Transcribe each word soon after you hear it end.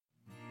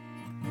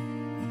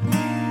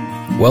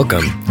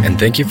Welcome, and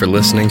thank you for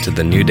listening to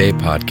the New Day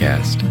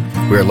podcast.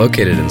 We are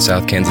located in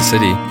South Kansas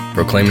City,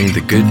 proclaiming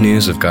the good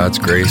news of God's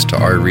grace to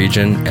our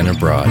region and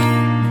abroad.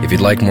 If you'd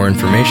like more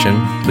information,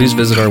 please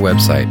visit our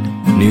website,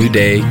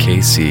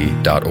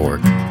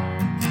 newdaykc.org. I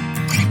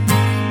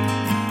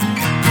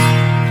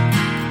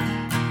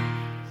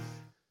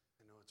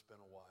know it's been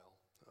a while.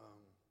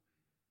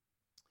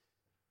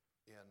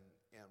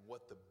 And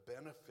what the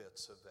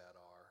benefits of that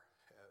are,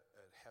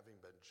 having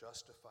been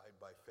justified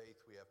by faith,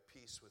 we have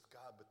peace with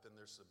God, but then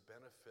there's the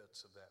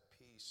benefits of that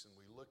peace. And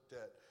we looked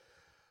at,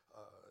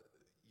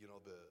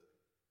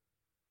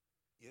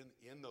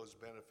 in those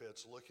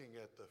benefits, looking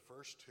at the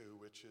first two,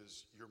 which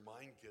is your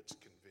mind gets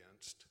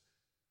convinced,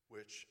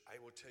 which I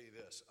will tell you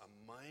this, a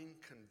mind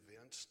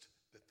convinced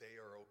that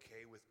they are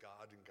okay with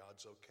God and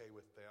God's okay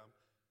with them,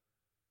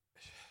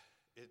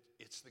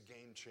 it's the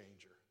game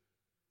changer.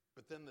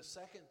 But then the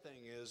second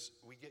thing is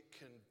we get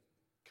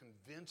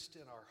convinced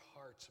in our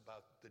hearts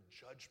about the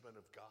judgment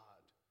of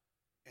God,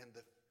 and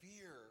the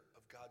fear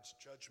of God's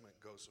judgment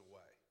goes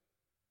away.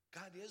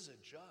 God is a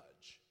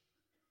judge,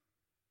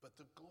 but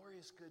the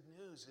glorious good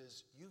news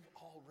is you've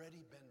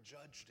already been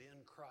judged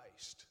in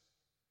Christ.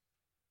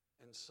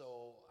 And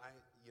so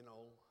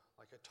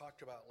like I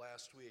talked about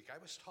last week, I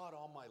was taught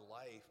all my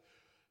life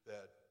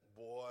that,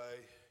 boy,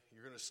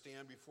 you're going to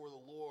stand before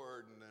the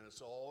Lord and then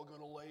it's all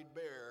going to lay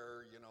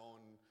bare, and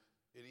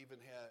it even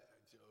had,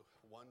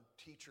 one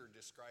teacher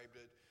described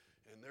it,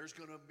 and there's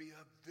going to be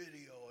a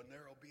video and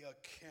there'll be a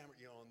camera,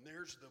 and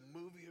there's the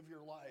movie of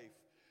your life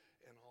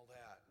and all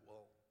that.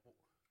 Well,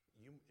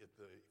 if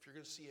you're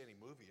going to see any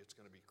movie, it's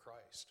going to be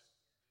Christ.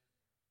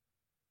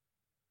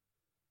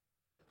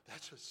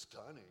 That's just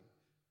stunning.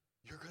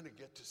 You're going to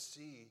get to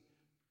see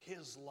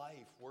his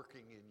life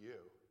working in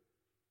you.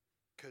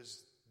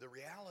 Because the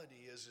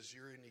reality is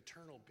you're an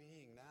eternal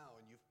being now,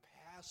 and you've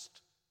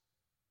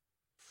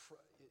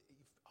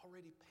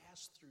already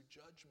passed through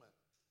judgment.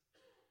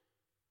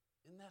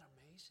 Isn't that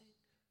amazing?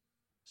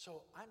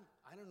 So I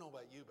don't know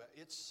about you, but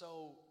it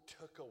so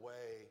took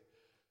away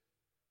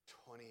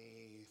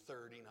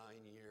 39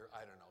 years,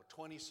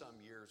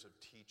 20-some years of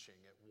teaching.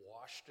 It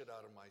washed it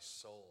out of my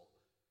soul.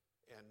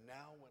 And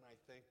now when I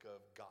think of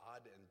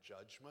God and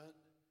judgment,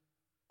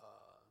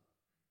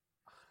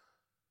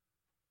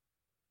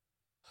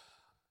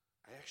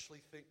 I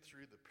actually think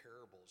through the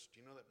parables. Do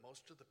you know that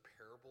most of the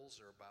parables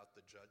are about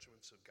the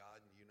judgments of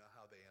God, and you know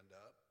how they end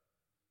up?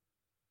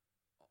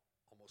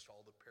 Almost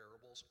all the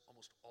parables,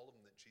 almost all of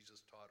them that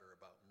Jesus taught are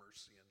about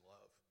mercy and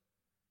love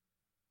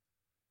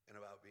and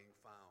about being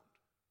found.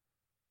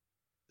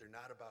 They're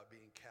not about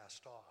being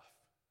cast off.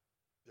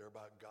 They're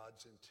about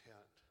God's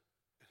intent.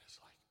 And it's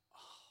like,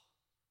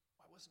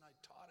 why wasn't I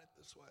taught it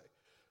this way?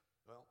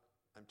 Well,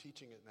 I'm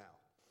teaching it now.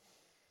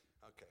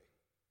 Okay.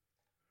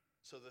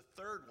 So the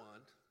third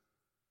one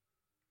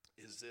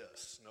is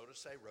this.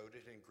 Notice I wrote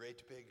it in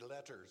great big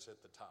letters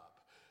at the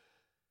top.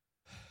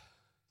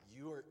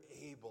 You are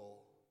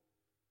able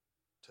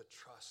to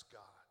trust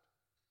God.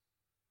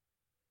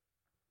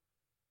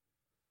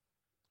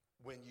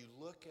 When you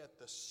look at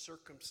the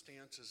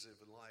circumstances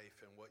of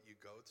life and what you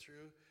go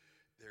through,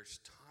 there's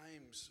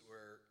times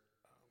where,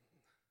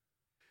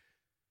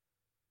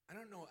 I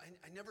don't know,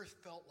 I never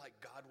felt like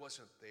God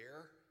wasn't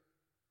there,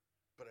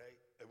 but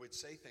I would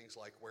say things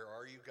like, "Where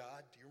are you,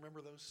 God?" Do you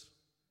remember those?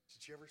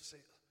 Did you ever say,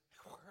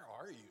 "Where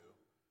are you?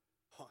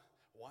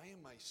 Why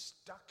am I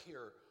stuck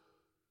here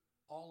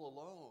all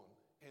alone?"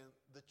 And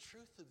the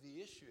truth of the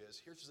issue is,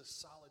 here's the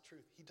solid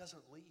truth. He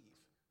doesn't leave.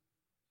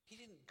 He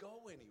didn't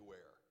go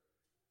anywhere.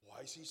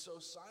 Why is he so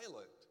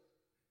silent?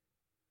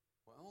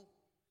 Well,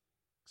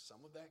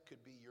 some of that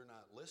could be you're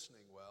not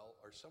listening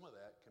well, or some of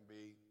that can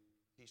be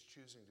he's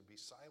choosing to be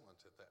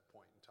silent at that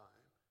point in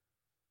time.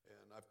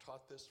 And I've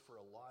taught this for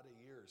a lot of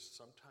years.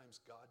 Sometimes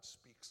God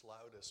speaks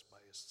loudest by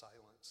his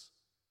silence.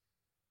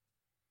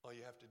 All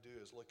you have to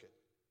do is look at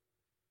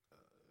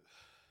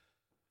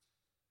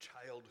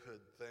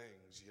childhood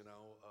things, Did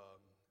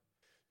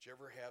you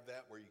ever have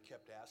that where you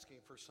kept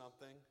asking for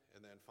something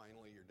and then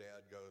finally your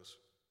dad goes,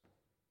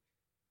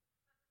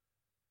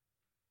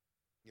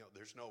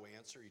 there's no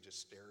answer, he just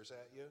stares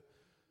at you?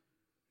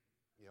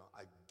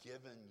 I've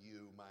given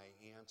you my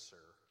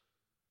answer.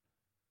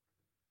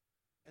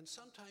 And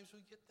sometimes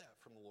we get that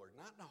from the Lord,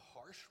 not in a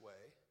harsh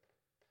way,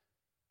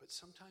 but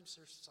sometimes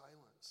there's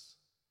silence.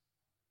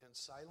 And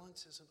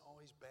silence isn't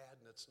always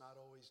bad, and it's not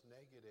always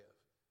negative.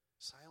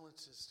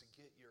 Silence is to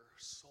get your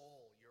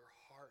soul, your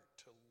heart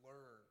to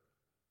learn,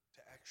 to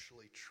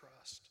actually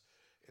trust,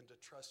 and to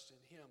trust in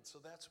him. So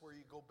that's where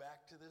you go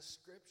back to this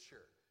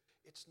scripture.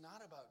 It's not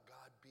about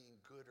God being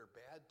good or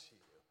bad to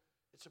you.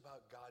 It's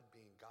about God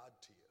being God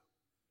to you.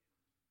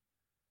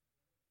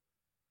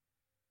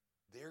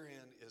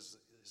 Therein is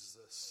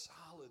the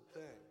solid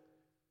thing.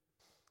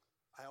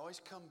 I always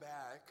come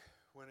back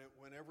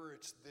whenever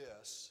it's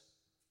this.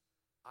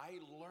 I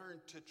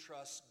learned to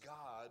trust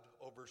God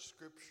over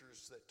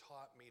scriptures that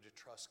taught me to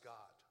trust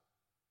God.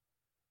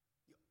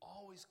 You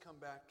always come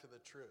back to the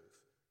truth.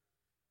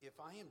 If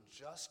I am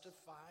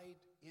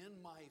justified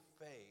in my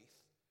faith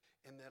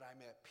and that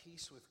I'm at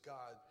peace with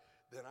God,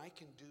 then I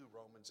can do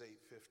Romans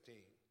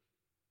 8:15.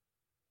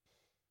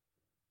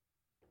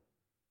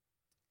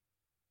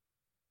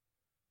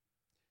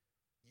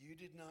 You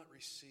did not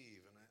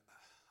receive, and I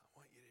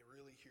want you to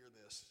really hear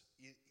this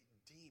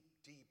deep,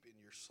 deep in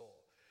your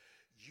soul.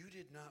 You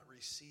did not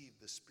receive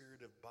the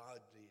spirit of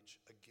bondage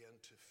again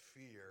to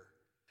fear,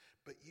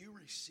 but you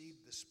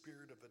received the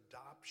spirit of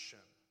adoption,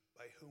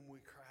 by whom we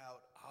cry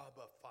out,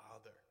 Abba,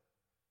 Father.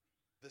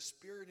 The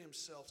Spirit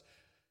himself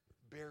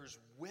bears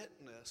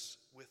witness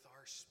with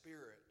our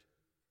spirit.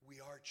 We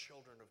are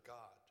children of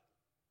God.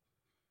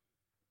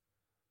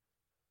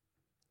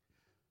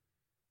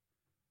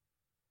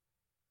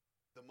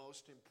 The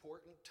most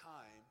important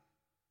time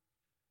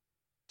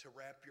to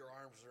wrap your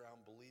arms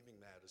around believing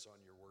that is on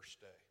your worst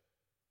day.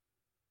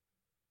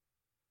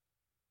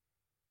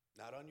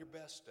 Not on your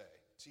best day.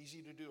 It's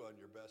easy to do on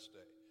your best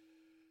day.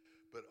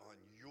 But on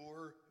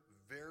your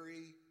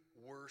very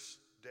worst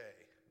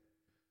day.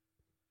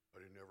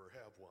 But I never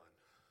have one.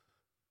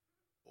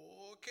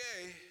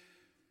 Okay.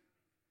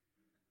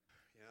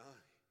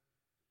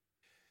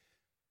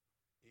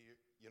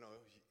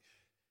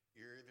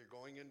 You're either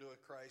going into a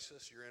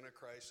crisis, you're in a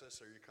crisis,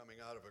 or you're coming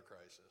out of a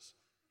crisis.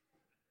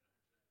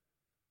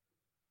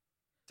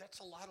 That's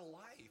a lot of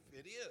life.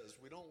 It is.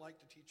 We don't like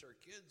to teach our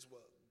kids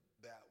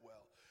that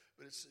well,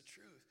 but it's the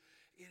truth.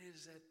 It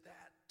is at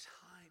that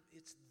time,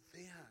 it's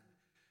then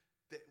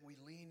that we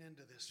lean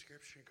into this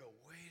scripture and go,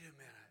 wait a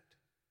minute.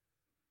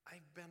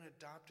 I've been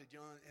adopted,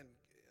 and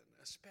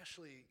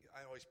especially,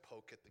 I always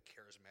poke at the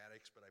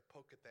charismatics, but I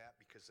poke at that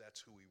because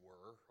that's who we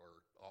were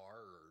or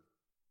are or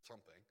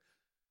something.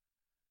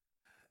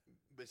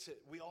 But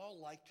we all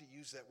like to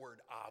use that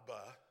word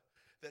Abba.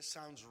 That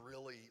sounds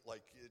really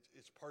like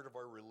it's part of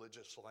our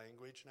religious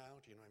language now.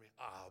 Do you know what I mean?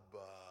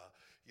 Abba,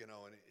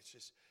 and it's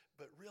just,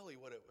 but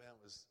really what it meant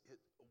was,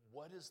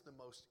 what is the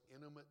most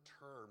intimate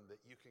term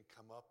that you can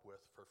come up with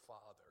for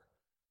father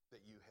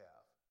that you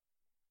have?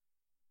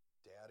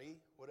 Daddy?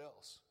 What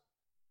else?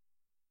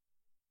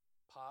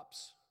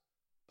 Pops?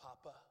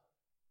 Papa?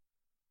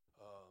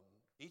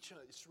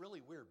 It's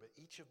really weird, but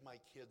each of my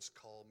kids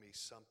call me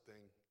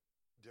something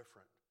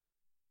different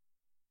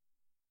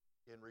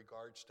in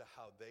regards to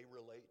how they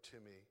relate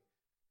to me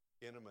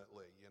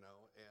intimately, and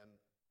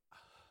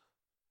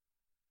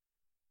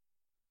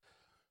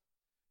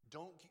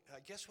I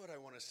guess what I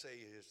want to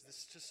say is,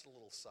 this is just a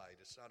little side,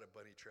 it's not a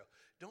bunny trail.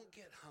 Don't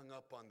get hung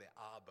up on the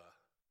Abba,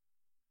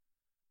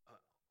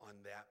 on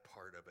that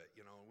part of it.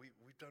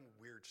 We've done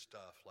weird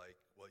stuff like,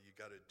 well, you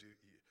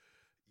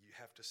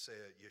have to say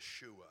it,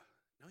 Yeshua.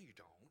 No, you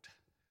don't.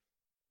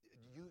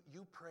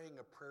 You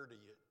praying a prayer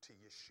to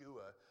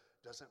Yeshua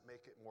doesn't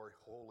make it more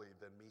holy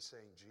than me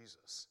saying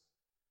Jesus.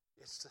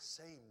 It's the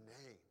same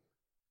name.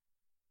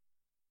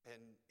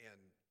 And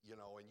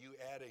you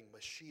adding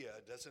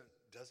Mashiach doesn't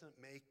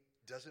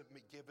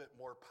give it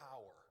more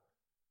power.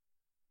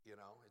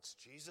 It's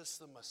Jesus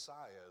the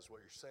Messiah is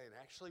what you're saying.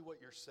 Actually, what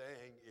you're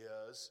saying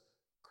is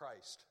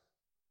Christ.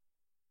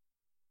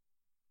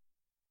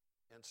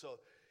 And so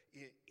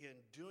in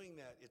doing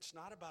that, it's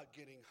not about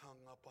getting hung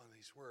up on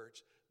these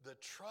words. The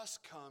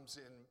trust comes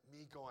in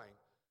me going,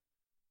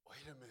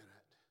 wait a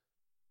minute.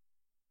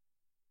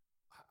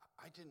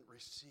 I didn't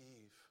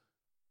receive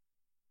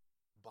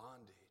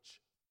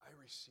bondage. I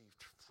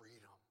received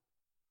freedom.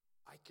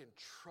 I can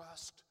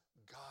trust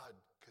God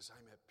because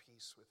I'm at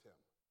peace with him.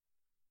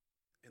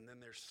 And then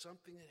there's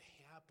something that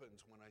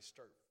happens when I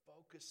start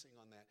focusing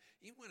on that.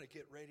 Even when I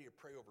get ready to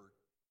pray over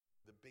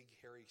the big,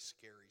 hairy,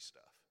 scary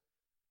stuff.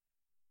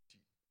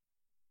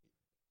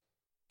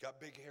 Got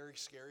big, hairy,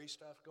 scary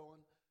stuff going?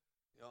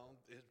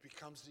 It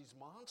becomes these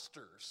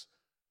monsters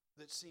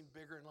that seem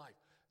bigger in life.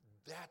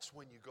 That's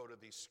when you go to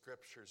these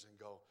scriptures and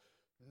go,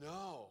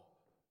 no,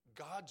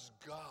 God's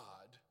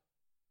God.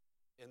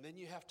 And then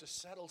you have to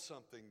settle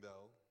something,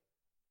 though.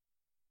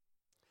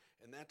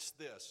 And that's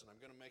this, and I'm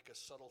going to make a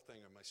subtle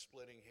thing. Am I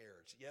splitting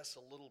hairs? Yes,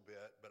 a little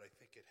bit, but I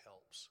think it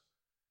helps.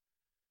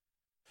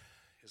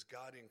 Is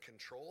God in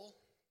control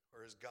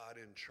or is God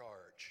in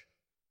charge?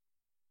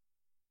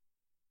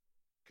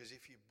 Because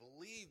if you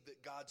believe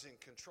that God's in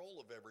control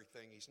of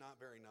everything, he's not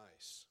very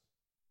nice.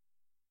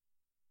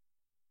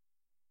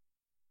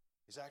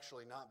 He's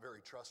actually not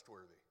very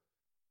trustworthy.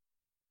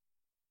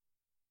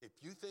 If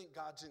you think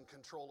God's in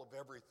control of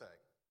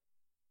everything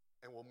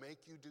and will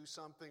make you do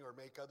something or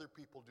make other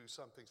people do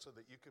something so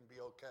that you can be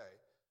okay,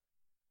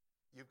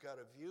 you've got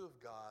a view of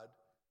God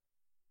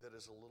that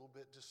is a little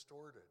bit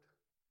distorted.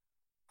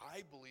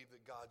 I believe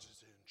that God's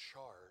is in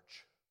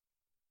charge.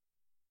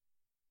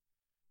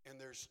 And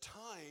there's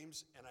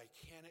times, and I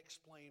can't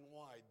explain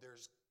why,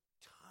 there's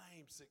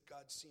times that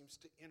God seems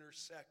to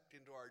intersect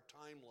into our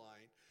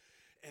timeline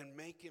and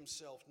make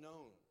himself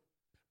known.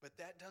 But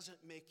that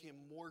doesn't make him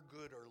more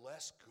good or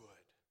less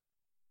good.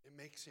 It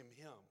makes him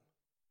him.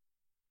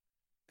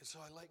 And so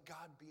I let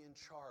God be in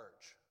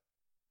charge.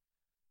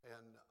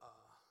 And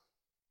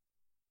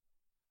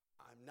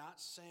I'm not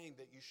saying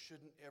that you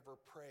shouldn't ever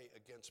pray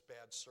against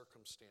bad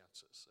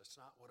circumstances. That's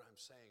not what I'm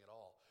saying at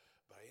all.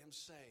 But I am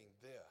saying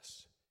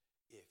this.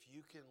 If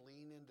you can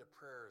lean into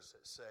prayers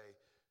that say,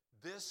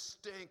 this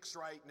stinks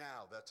right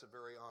now. That's a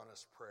very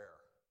honest prayer.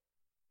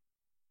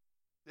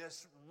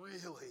 This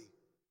really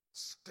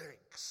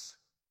stinks.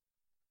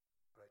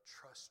 But I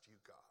trust you,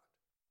 God.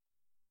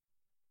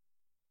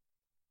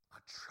 I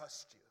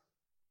trust you.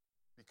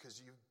 Because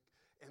you,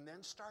 and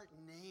then start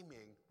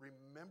naming,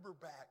 remember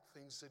back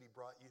things that he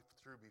brought you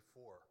through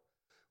before,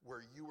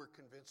 where you were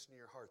convinced in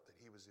your heart that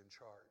he was in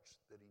charge,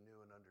 that he knew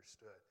and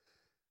understood.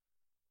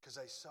 Because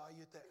I saw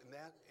you at that,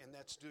 and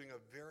that's doing a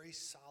very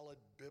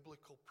solid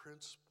biblical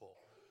principle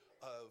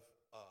of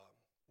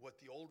what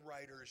the old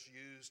writers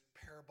used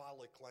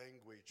parabolic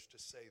language to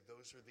say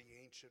those are the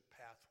ancient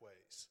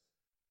pathways.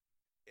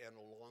 And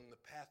along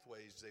the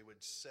pathways, they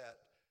would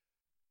set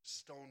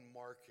stone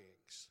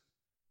markings,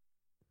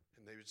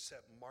 and they would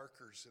set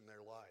markers in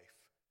their life.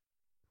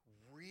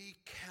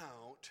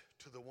 Recount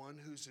to the one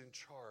who's in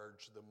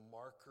charge the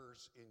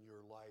markers in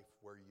your life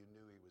where you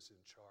knew he was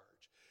in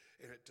charge.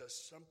 And it does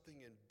something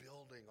in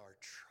building our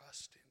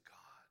trust in God.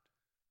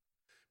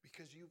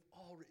 Because you're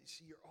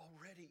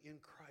already in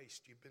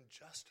Christ. You've been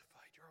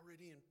justified. You're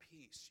already in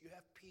peace. You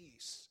have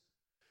peace.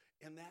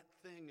 And that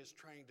thing is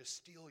trying to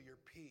steal your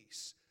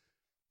peace.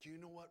 Do you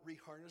know what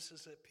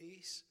reharnesses that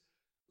peace?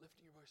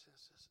 Lifting your voice and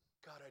says,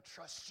 God, I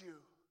trust you.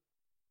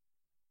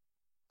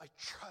 I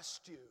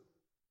trust you.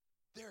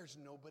 There's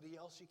nobody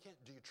else you can't.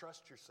 Do you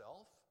trust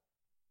yourself?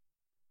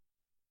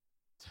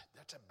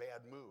 That's a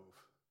bad move.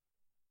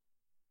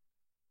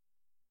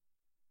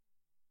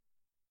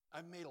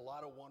 I've made a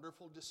lot of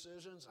wonderful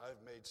decisions. I've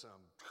made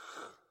some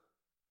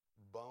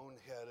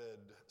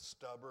boneheaded,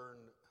 stubborn,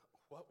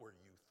 what were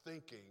you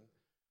thinking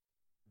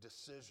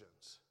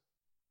decisions.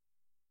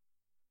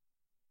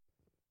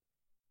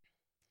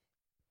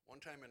 One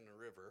time in the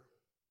river,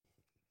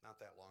 not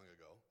that long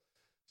ago,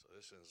 so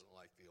this isn't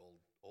like the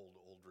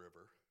old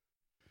river.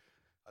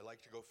 I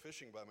like to go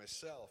fishing by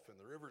myself, and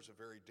the river's a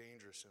very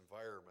dangerous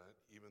environment,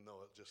 even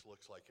though it just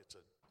looks like it's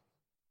just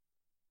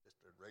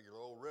a regular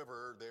old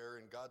river there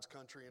in God's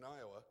country in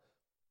Iowa.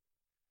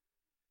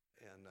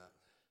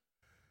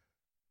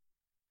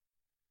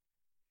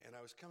 And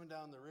I was coming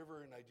down the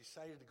river, and I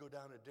decided to go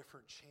down a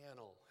different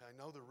channel. I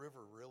know the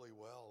river really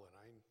well, and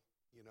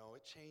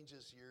it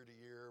changes year to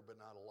year, but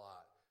not a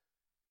lot.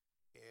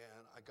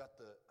 And I got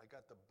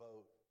the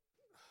boat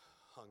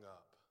hung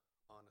up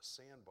on a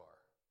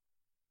sandbar.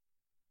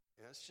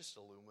 And it's just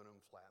aluminum,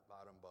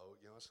 flat-bottom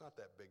boat. It's not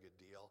that big a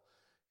deal.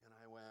 And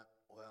I went,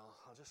 well,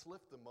 I'll just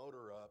lift the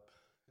motor up.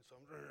 And so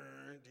I'm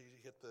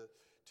hit the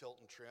tilt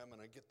and trim,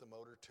 and I get the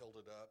motor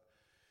tilted up.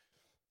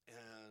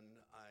 And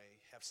I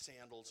have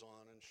sandals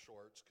on and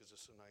shorts because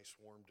it's a nice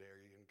warm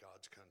day in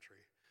God's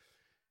country.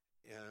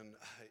 And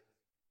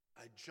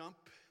I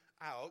jump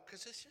out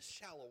because it's just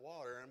shallow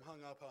water. I'm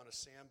hung up on a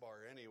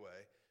sandbar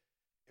anyway.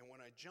 And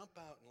when I jump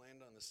out and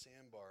land on the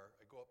sandbar,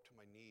 I go up to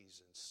my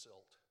knees in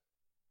silt.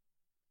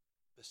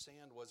 The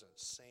sand wasn't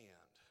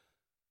sand.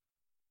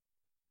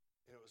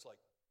 And it was like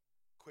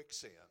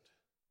quicksand.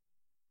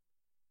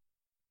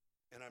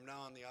 And I'm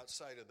now on the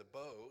outside of the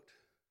boat,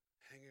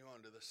 hanging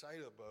on to the side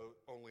of the boat,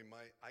 only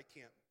I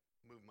can't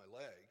move my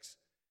legs.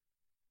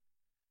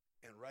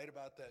 And right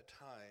about that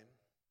time,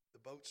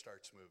 the boat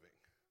starts moving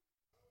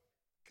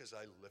because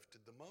I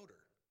lifted the motor.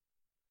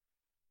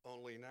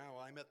 Only now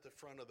I'm at the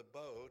front of the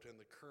boat, and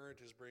the current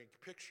is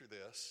picture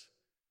this,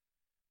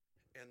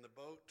 and the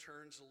boat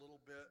turns a little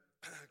bit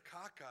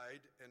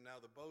cockeyed, and now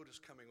the boat is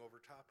coming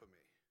over top of me.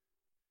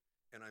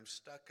 And I'm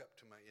stuck up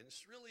to and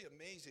it's really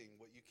amazing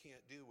what you can't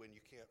do when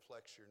you can't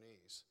flex your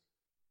knees.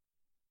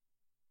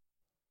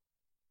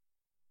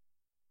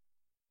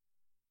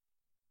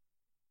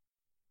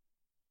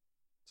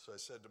 So I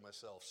said to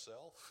myself,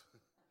 self,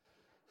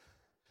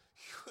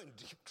 you're in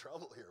deep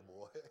trouble here,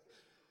 boy.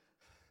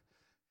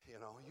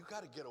 You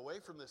got to get away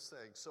from this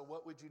thing. So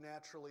what would you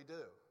naturally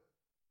do?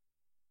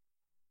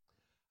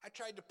 I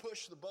tried to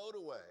push the boat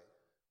away.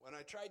 When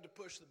I tried to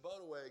push the boat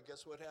away,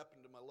 guess what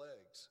happened to my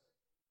legs?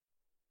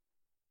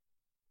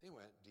 They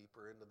went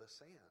deeper into the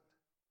sand.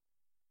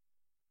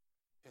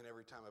 And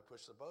every time I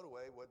pushed the boat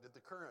away, what did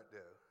the current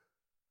do?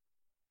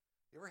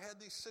 You ever had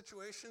these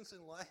situations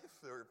in life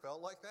where it felt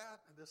like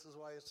that? And this is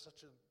why it's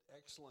such an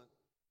excellent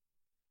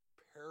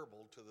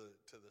parable to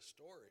the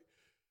story.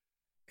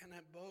 And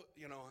that boat,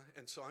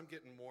 and so I'm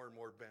getting more and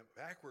more bent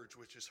backwards,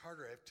 which is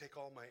harder. I have to take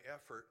all my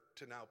effort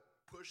to now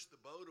push the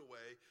boat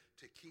away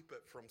to keep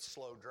it from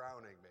slow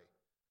drowning me.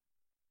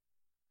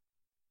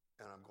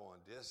 And I'm going,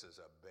 this is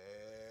a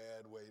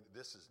bad way.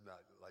 This is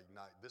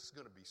this is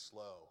going to be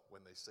slow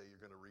when they say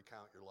you're going to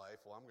recount your life.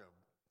 Well, I'm going to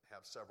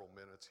have several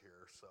minutes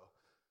here, so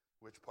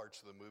which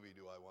parts of the movie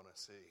do I want to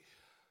see?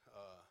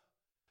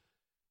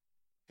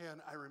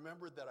 And I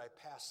remembered that I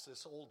passed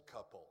this old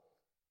couple.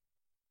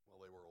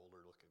 Well, they were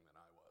older looking than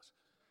I was.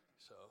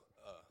 So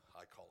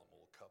I call them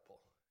old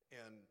couple.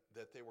 And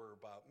that they were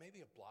about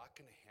maybe a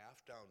block and a half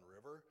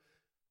downriver.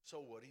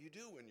 So what do you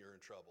do when you're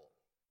in trouble?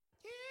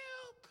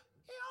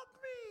 Help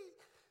me.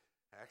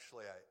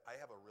 Actually, I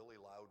have a really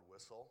loud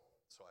whistle.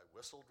 So I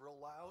whistled real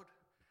loud,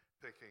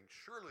 thinking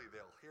surely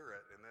they'll hear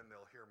it, and then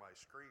they'll hear my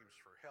screams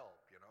for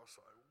help.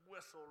 so I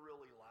whistle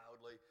really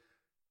loudly.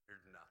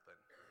 There's nothing.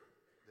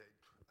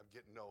 I'm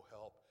getting no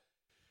help.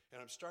 And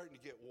I'm starting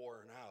to get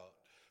worn out,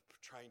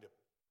 trying to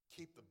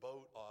keep the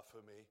boat off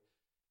of me.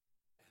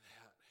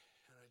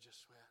 And I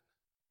just went.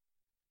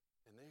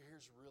 And then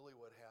here's really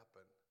what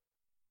happened.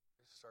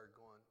 I started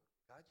going,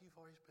 God, you've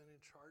always been in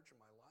charge of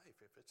my life.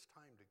 If it's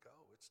time to go,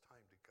 it's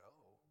time to go.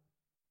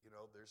 You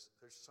know, there's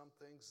some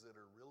things that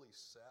are really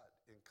set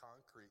in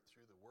concrete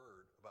through the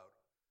Word about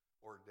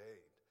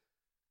ordained.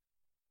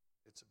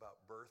 It's about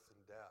birth and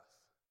death.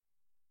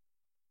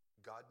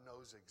 God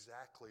knows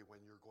exactly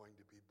when you're going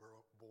to be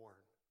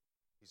born.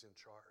 He's in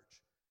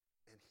charge.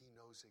 And He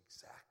knows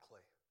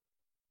exactly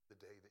the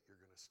day that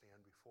you're going to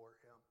stand before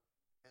Him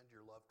and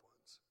your loved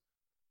ones.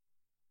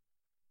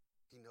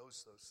 He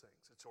knows those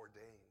things. It's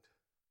ordained.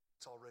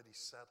 It's already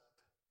settled.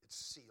 It's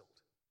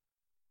sealed.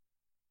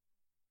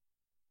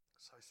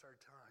 So I started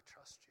telling her, I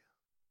trust you.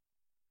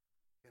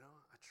 You know,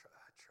 I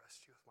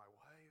trust you with my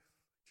wife.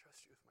 I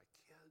trust you with my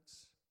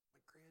kids,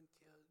 my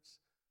grandkids.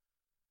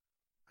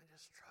 I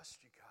just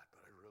trust you, God,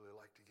 but I'd really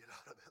like to get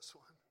out of this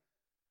one.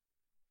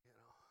 You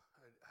know,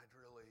 I'd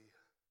really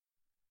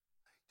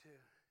like to.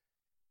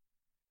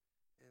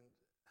 And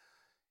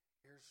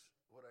here's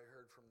what I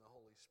heard from the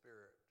Holy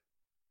Spirit.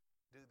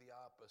 Do the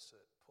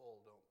opposite.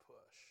 Pull, don't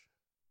push.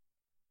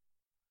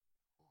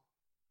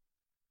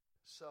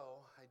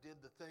 So I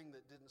did the thing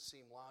that didn't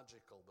seem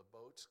logical. The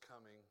boat's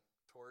coming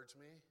towards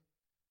me,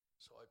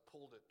 so I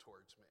pulled it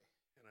towards me,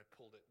 and I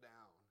pulled it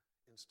down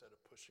instead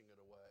of pushing it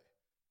away.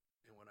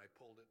 And when I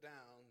pulled it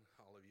down,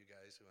 all of you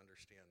guys who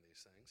understand these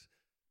things,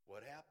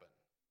 what happened?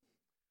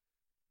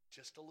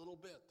 Just a little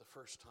bit the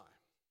first time.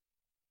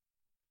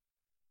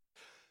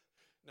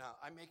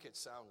 Now, I make it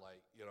sound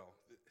like, you know,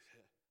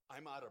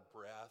 I'm out of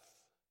breath.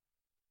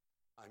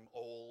 I'm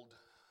old.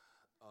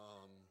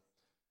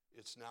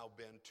 It's now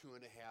been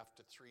 2.5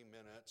 to 3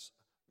 minutes.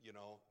 You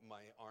know,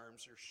 my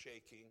arms are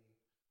shaking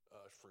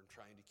from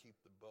trying to keep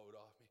the boat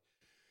off me.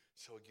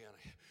 So again,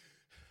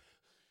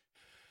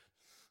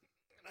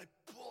 I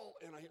pull,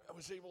 and I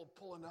was able to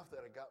pull enough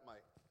that I got my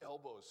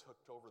elbows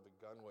hooked over the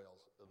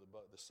gunwales of the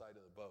boat, the side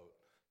of the boat.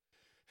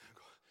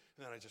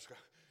 And then I just go.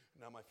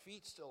 Now my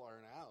feet still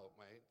aren't out.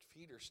 My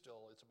feet are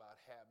still, it's about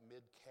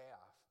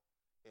mid-calf.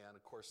 And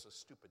of course the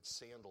stupid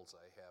sandals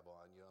I have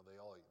on, you know, they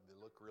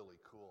look really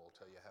cool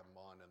till you have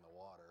them on in the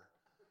water.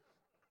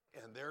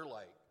 And they're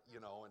like, you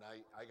know, and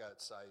I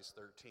got size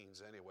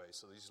 13s anyway,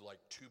 so these are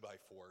like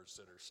 2x4s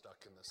that are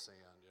stuck in the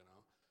sand, you know,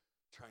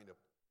 trying to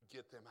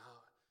get them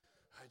out.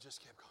 I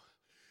just kept going,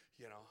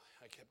 you know,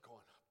 I kept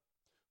going,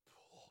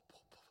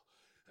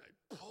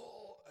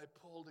 pull. I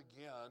pulled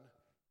again,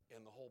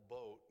 and the whole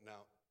boat,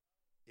 now,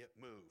 it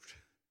moved.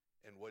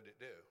 And what did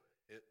it do?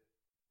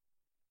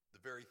 The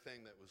very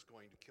thing that was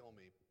going to kill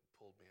me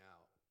pulled me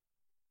out.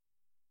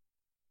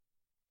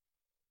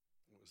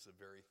 It was the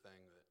very thing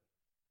that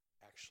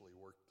actually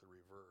worked the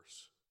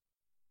reverse.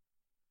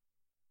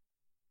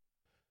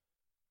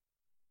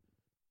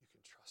 You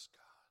can trust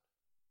God.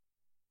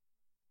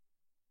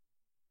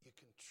 You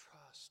can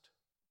trust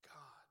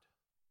God.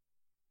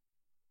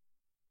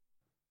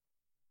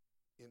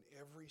 In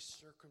every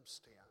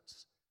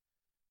circumstance.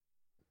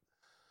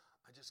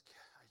 I just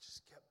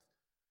kept,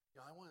 you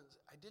know,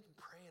 I didn't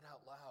pray it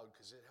out loud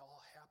because it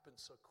all happened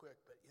so quick,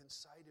 but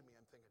inside of me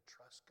I'm thinking,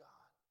 trust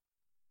God.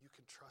 You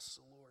can trust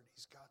the Lord.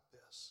 He's got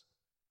this.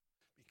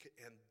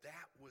 And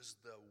that was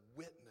the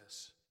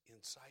witness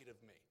inside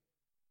of me.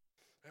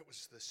 That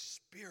was the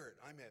Spirit.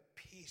 I'm at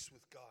peace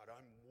with God.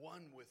 I'm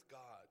one with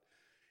God.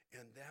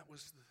 And that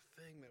was the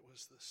thing, that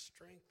was the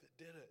strength that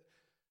did it.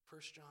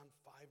 1 John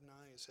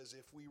 5:9 says,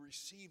 if we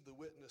receive the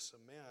witness of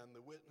man,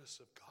 the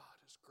witness of God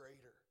is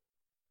greater.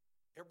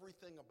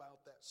 Everything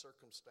about that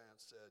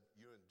circumstance said,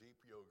 you and deep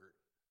yogurt.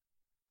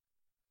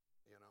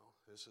 You know,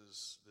 this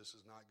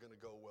is not going to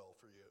go well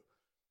for you.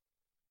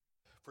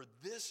 For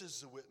this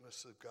is the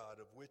witness of God,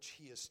 of which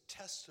he has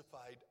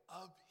testified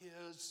of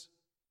his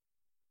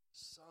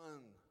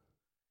Son.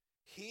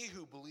 He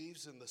who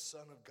believes in the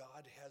Son of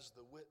God has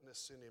the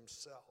witness in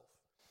himself.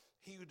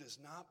 He who does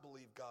not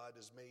believe God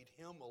has made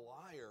him a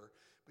liar,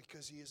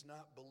 because he has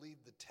not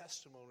believed the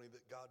testimony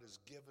that God has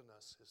given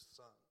us, his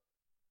Son.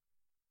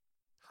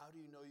 How do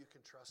you know you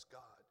can trust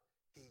God?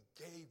 He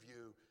gave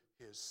you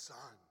his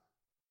Son.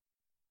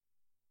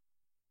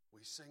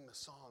 We sing the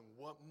song,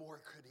 what more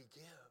could he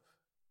give?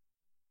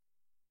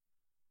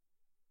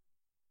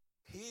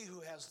 He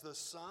who has the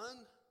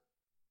Son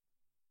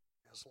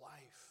has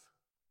life.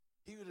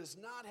 He who does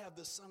not have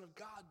the Son of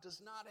God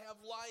does not have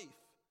life.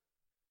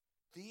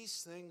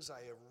 These things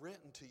I have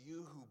written to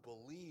you who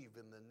believe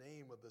in the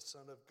name of the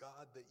Son of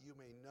God, that you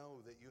may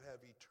know that you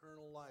have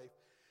eternal life,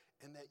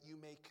 and that you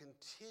may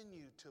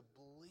continue to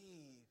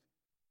believe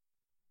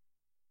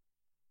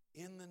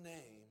in the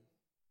name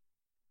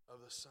of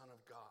the Son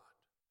of God.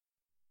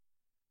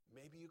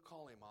 Maybe you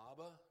call him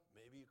Abba,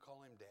 maybe you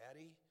call him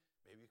Daddy,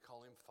 maybe you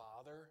call him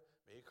Father,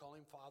 maybe you call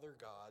him Father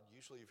God.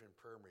 Usually if in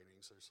prayer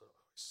meetings, there's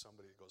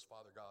somebody that goes,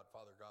 Father God,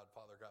 Father God,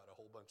 Father God, a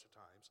whole bunch of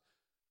times.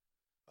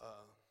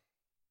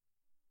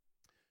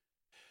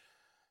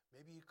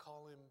 Maybe you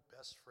call him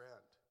best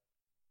friend.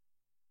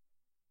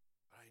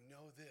 But I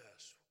know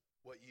this,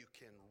 what you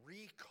can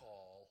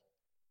recall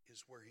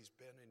is where he's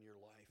been in your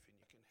life, and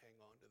you can hang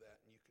on to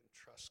that, and you can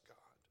trust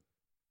God.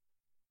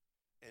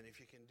 And if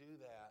you can do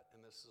that,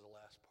 and this is the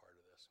last part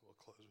of this, we'll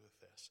close with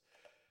this.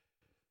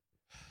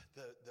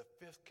 The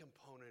fifth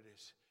component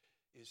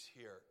is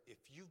here. If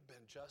you've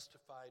been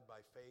justified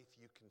by faith,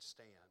 you can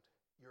stand.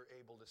 You're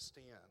able to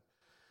stand.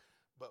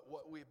 But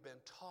what we've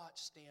been taught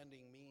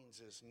standing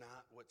means is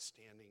not what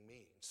standing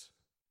means.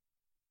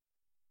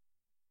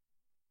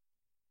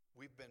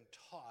 We've been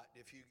taught,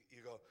 if you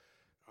go,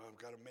 oh, I've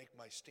got to make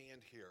my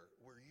stand here,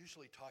 we're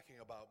usually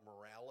talking about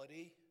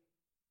morality.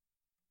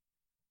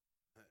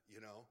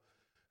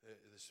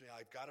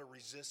 I've got to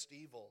resist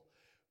evil.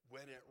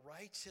 When it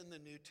writes in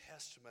the New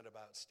Testament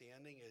about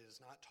standing, it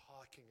is not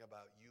talking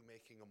about you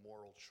making a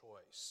moral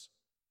choice.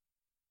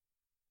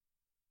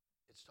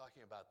 It's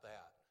talking about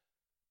that.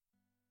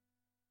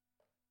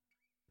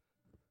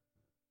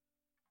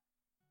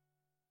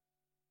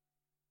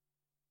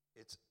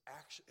 It's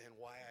actually, and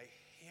why I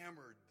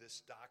hammered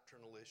this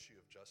doctrinal issue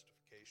of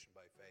justification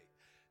by faith.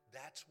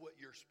 That's what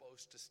you're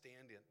supposed to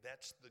stand in.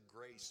 That's the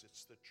grace.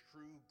 It's the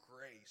true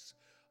grace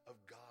of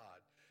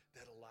God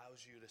that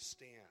allows you to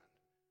stand.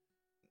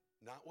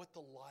 Not what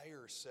the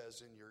liar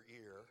says in your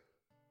ear,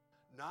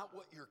 not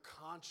what your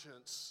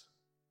conscience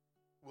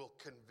will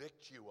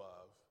convict you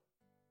of,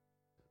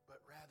 but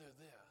rather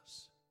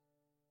this,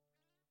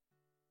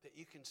 that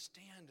you can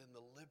stand in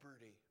the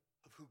liberty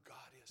of who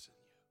God is in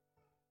you.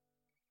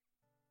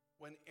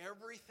 When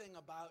everything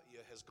about you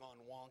has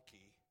gone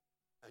wonky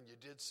and you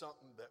did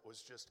something that was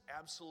just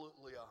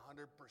absolutely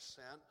 100%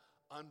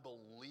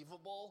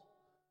 unbelievable,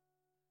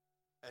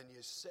 and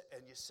you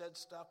said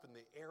stuff and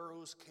the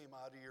arrows came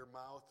out of your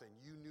mouth and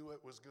you knew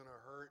it was going to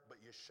hurt, but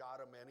you shot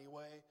them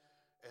anyway,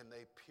 and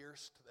they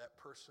pierced that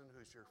person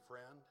who's your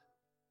friend.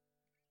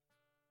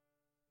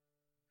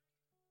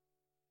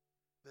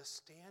 The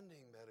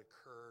standing that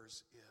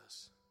occurs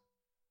is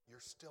you're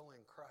still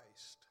in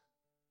Christ.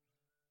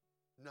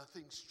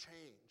 Nothing's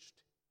changed.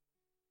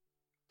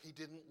 He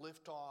didn't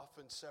lift off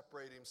and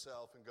separate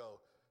himself and go,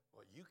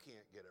 well, you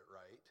can't get it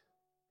right.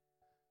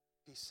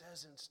 He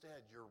says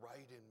instead, you're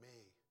right in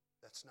me.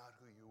 That's not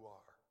who you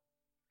are.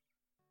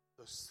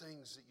 Those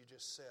things that you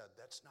just said,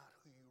 that's not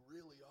who you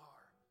really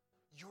are.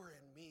 You're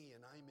in me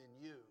and I'm in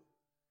you.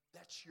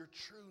 That's your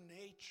true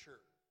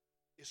nature,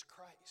 is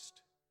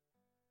Christ.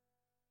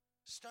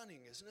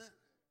 Stunning, isn't it?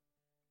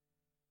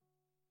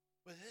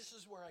 But this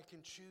is where I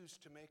can choose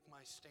to make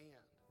my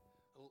stand.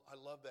 I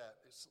love that.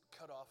 It's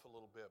cut off a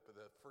little bit, but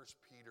the First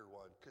Peter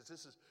one, because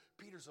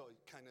Peter's always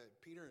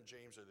Peter and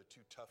James are the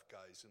two tough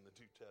guys in the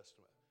New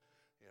Testament,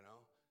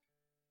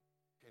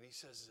 And he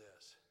says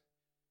this,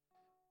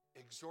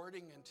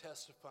 exhorting and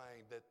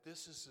testifying that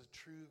this is the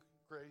true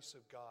grace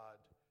of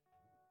God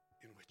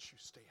in which you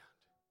stand.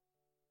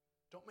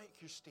 Don't make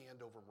your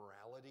stand over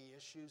morality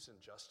issues and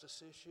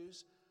justice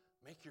issues.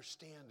 Make your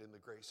stand in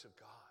the grace of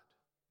God.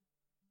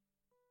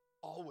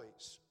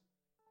 Always.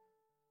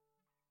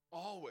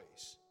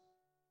 Always.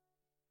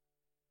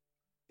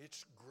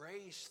 It's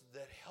grace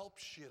that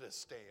helps you to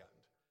stand.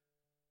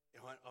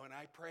 When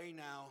I pray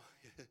now,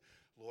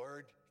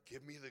 Lord,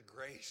 give me the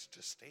grace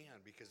to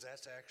stand, because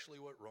that's actually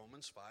what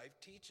Romans 5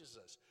 teaches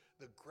us,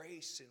 the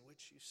grace in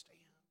which you stand.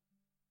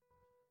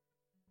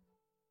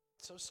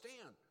 So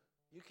stand.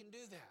 You can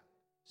do that.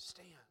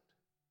 Stand.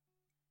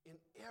 In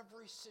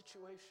every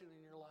situation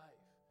in your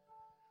life.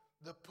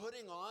 The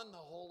putting on the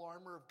whole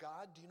armor of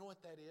God, do you know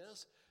what that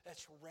is?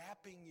 That's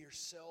wrapping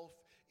yourself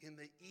in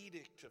the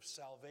edict of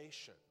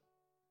salvation.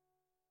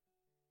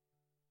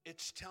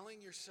 It's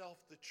telling yourself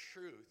the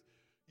truth.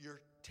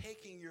 You're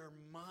taking your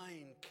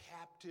mind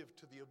captive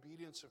to the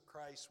obedience of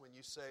Christ when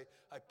you say,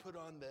 I put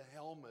on the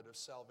helmet of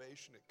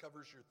salvation. It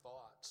covers your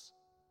thoughts.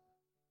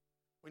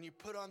 When you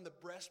put on the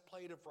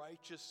breastplate of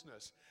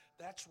righteousness,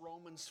 that's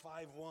Romans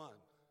 5:1.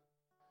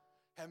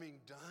 Having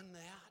done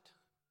that,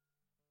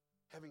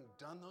 having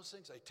done those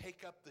things, I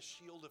take up the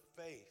shield of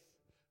faith.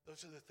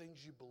 Those are the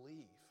things you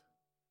believe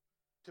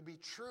to be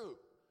true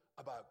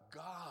about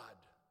God.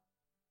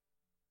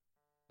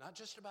 Not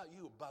just about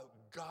you, about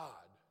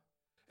God.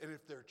 And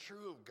if they're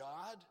true of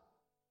God,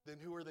 then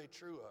who are they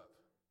true of?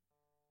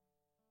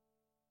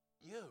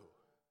 You.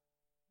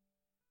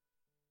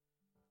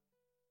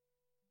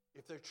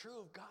 If they're true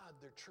of God,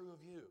 they're true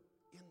of you.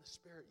 In the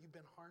Spirit, you've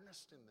been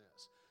harnessed in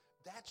this.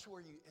 That's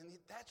where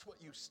that's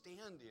what you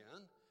stand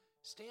in.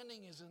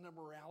 Standing isn't a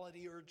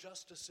morality or a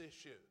justice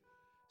issue.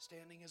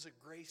 Standing is a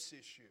grace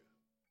issue.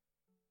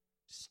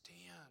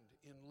 Stand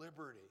in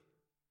liberty.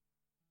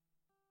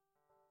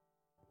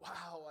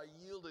 Wow, I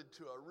yielded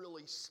to a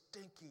really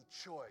stinky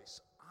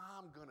choice.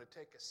 I'm going to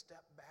take a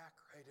step back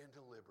right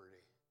into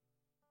liberty.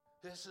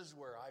 This is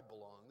where I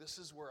belong. This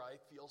is where I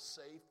feel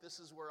safe. This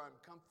is where I'm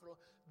comfortable.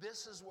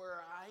 This is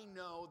where I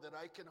know that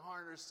I can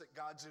harness that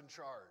God's in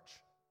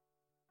charge.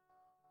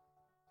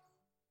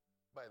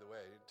 By the way,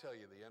 I didn't tell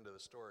you the end of the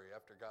story.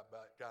 After I got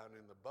back down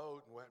in the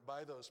boat and went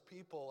by those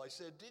people, I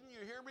said, "Didn't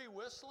you hear me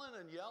whistling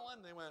and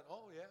yelling?" They went,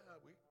 "Oh, yeah,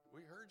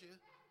 we heard you."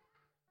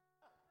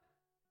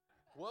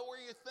 "What were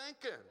you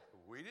thinking?"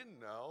 "We didn't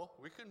know.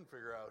 We couldn't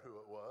figure out who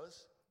it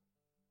was."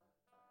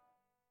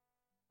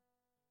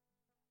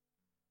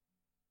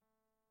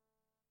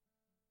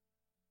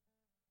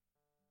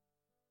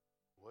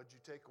 What'd you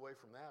take away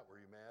from that? Were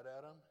you mad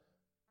at him?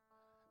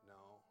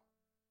 No.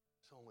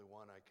 There's only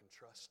one I can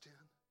trust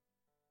in.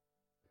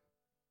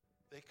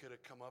 They could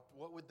have come up,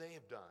 what would they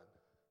have done?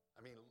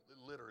 I mean,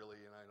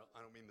 literally, and I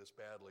don't mean this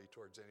badly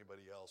towards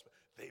anybody else, but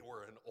they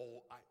were an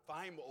old, if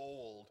I'm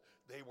old,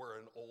 they were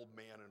an old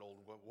man and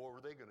old woman. What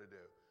were they going to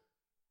do?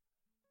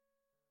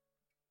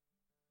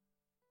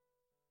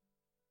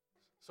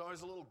 So I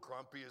was a little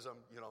grumpy as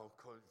I'm,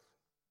 unhelpful,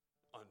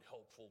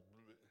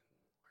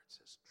 where it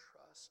says,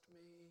 trust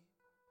me.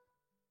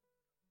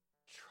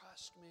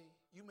 Trust me.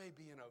 You may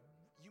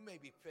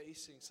be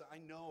facing, so I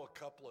know a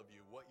couple of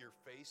you, what you're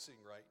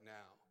facing right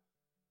now.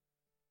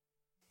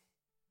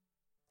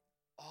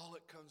 All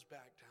it comes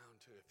back down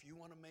to, if you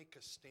want to make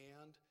a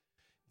stand,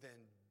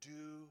 then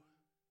do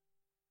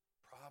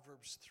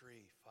Proverbs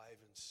 3,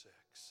 5, and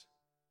 6.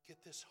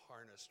 Get this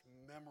harnessed.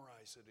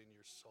 Memorize it in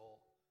your soul.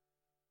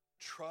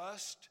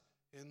 Trust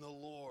in the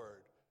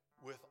Lord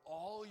with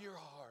all your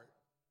heart.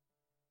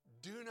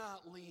 Do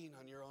not lean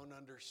on your own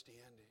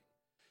understanding.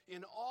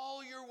 In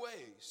all your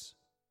ways,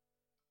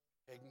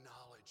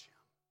 acknowledge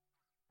Him.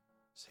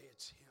 Say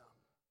it's Him.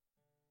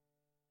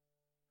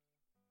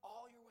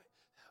 All your ways.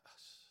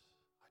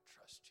 I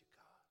trust you,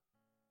 God.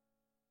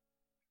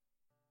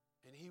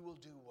 And He will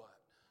do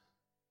what?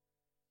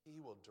 He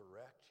will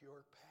direct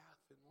your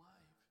path in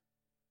life.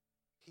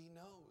 He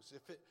knows.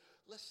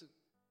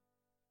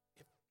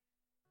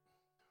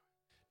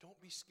 Don't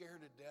be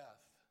scared of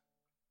death.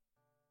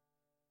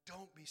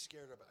 Don't be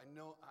scared of it. I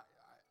know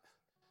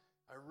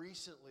I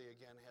recently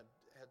again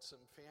had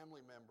some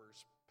family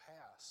members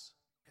pass.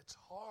 It's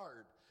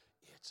hard,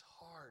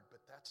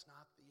 but that's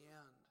not the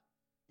end.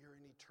 You're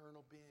an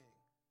eternal being.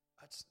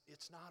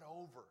 It's not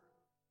over.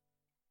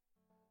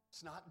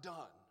 It's not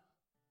done.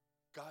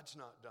 God's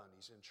not done.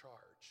 He's in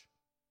charge.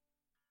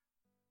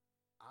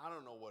 I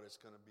don't know what it's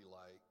going to be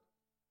like.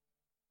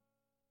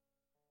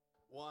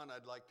 One,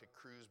 I'd like to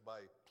cruise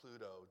by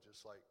Pluto,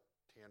 just like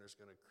Tanner's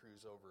going to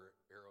cruise over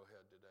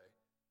Arrowhead today.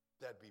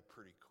 That'd be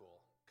pretty cool,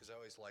 because I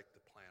always like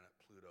the planet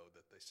Pluto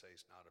that they say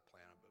is not a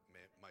planet, but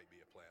might be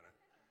a planet.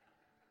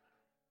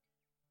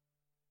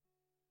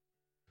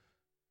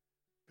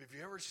 Have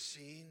you ever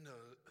seen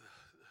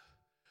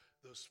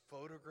those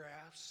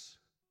photographs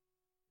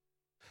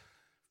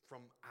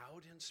from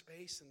out in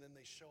space, and then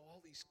they show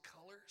all these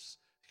colors?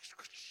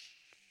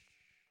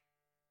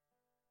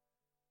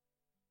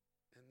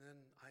 And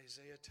then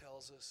Isaiah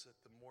tells us that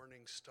the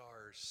morning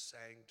stars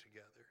sang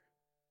together.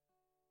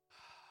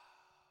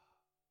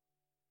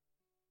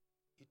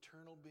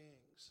 Eternal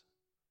beings.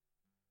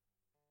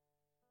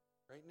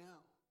 Right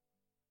now.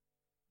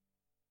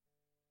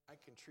 I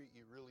can treat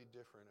you really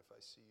different if I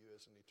see you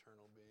as an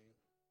eternal being.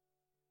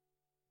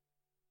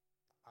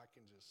 I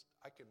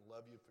can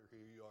love you for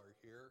who you are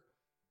here.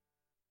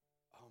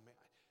 Oh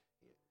man.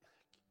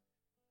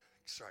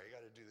 Sorry, I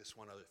got to do this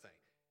one other thing.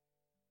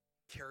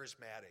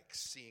 Charismatic,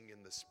 seeing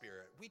in the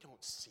Spirit. We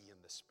don't see in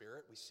the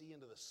Spirit, we see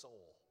into the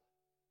soul.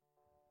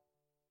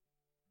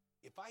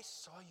 If I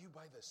saw you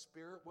by the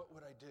Spirit, what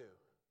would I do?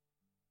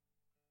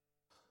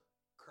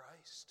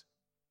 Christ.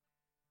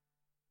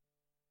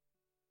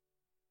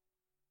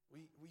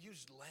 We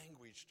use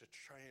language to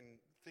try and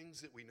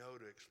things that we know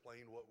to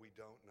explain what we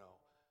don't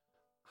know.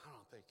 I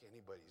don't think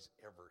anybody's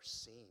ever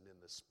seen in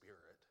the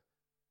Spirit.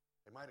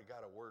 They might have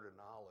got a word of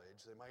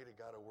knowledge. They might have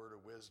got a word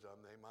of wisdom.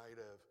 They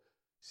might have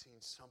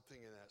seen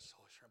something in that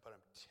soul, but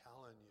I'm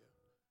telling you,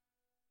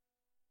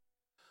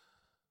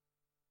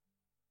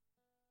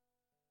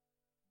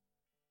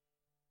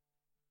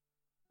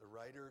 the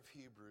writer of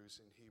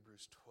Hebrews in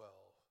Hebrews 12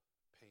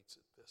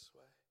 paints it this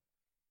way.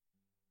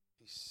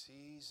 He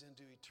sees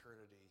into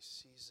eternity, he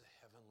sees a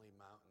heavenly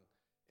mountain,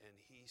 and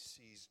he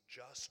sees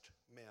just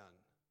men.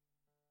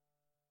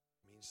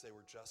 It means they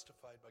were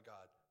justified by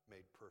God,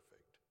 made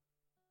perfect.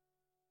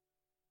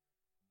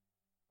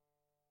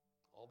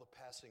 All the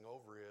passing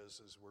over is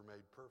we're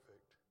made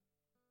perfect.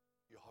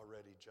 You're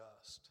already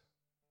just.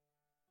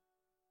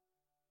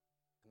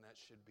 And that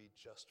should be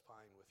just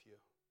fine with you.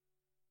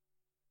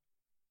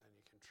 And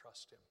you can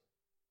trust Him.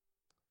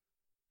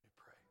 We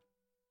pray.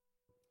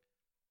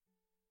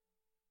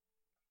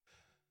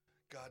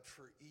 God,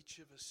 for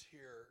each of us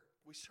here,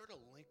 we sort of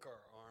link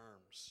our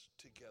arms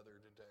together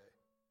today.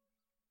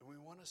 And we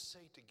want to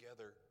say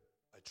together,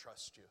 I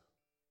trust you.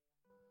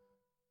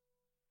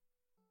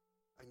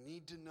 I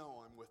need to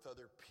know I'm with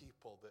other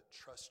people that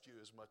trust you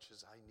as much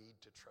as I need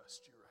to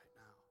trust you right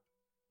now.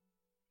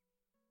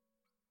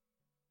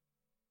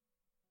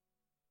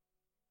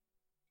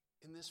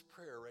 In this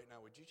prayer right now,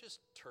 would you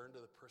just turn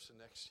to the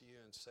person next to you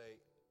and say,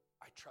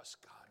 I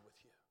trust God with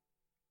you.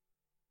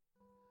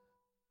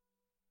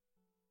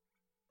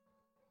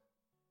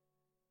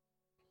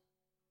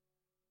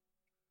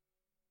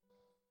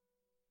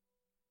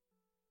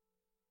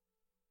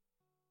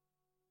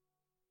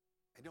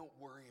 I don't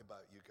worry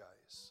about you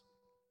guys.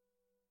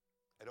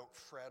 I don't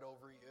fret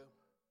over you.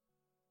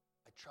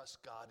 I trust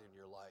God in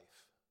your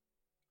life.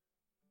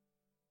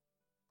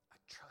 I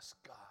trust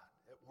God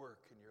at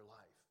work in your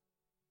life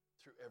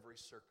through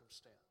every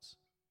circumstance.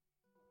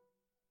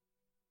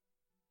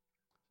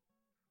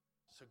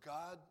 So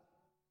God,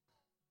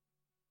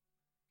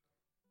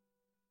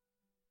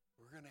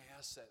 we're going to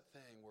ask that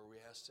thing where we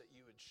ask that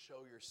you would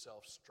show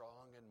yourself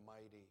strong and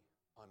mighty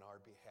on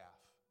our behalf.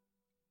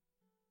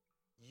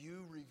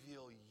 You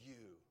reveal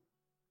you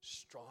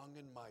strong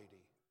and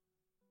mighty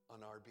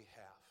on our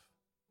behalf.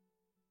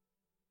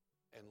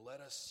 And let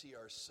us see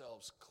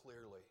ourselves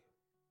clearly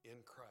in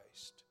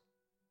Christ.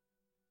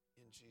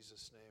 In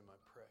Jesus' name I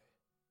pray.